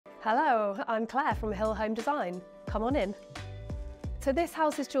Hello, I'm Claire from Hill Home Design. Come on in. So this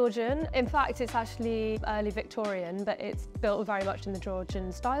house is Georgian. In fact, it's actually early Victorian, but it's built very much in the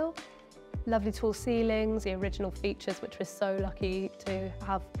Georgian style. Lovely tall ceilings, the original features, which we're so lucky to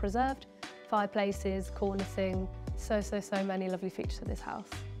have preserved. Fireplaces, cornicing, so many lovely features of this house.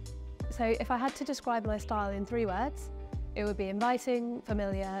 So if I had to describe my style in 3 words, it would be inviting,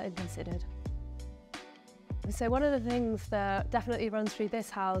 familiar, and considered. So one of the things that definitely runs through this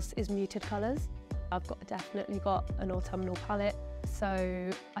house is muted colours. I've definitely got an autumnal palette, so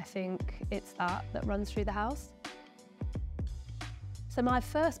I think it's that runs through the house. So my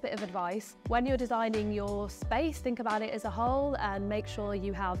first bit of advice, when you're designing your space, think about it as a whole and make sure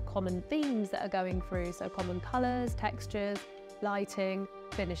you have common themes that are going through, so common colours, textures, lighting,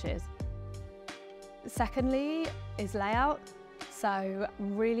 finishes. Secondly is layout. So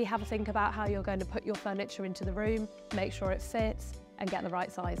really have a think about how you're going to put your furniture into the room, make sure it fits and get the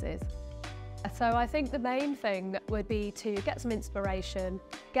right sizes. So I think the main thing would be to get some inspiration,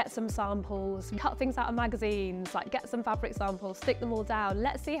 get some samples, cut things out of magazines, like get some fabric samples, stick them all down,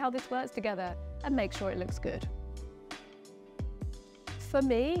 let's see how this works together and make sure it looks good. For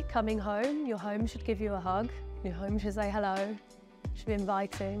me, coming home, your home should give you a hug, your home should say hello, should be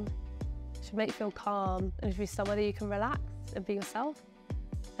inviting, should make you feel calm and should be somewhere that you can relax and be yourself.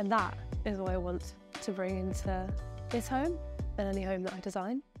 And that is what I want to bring into this home and any home that I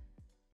design.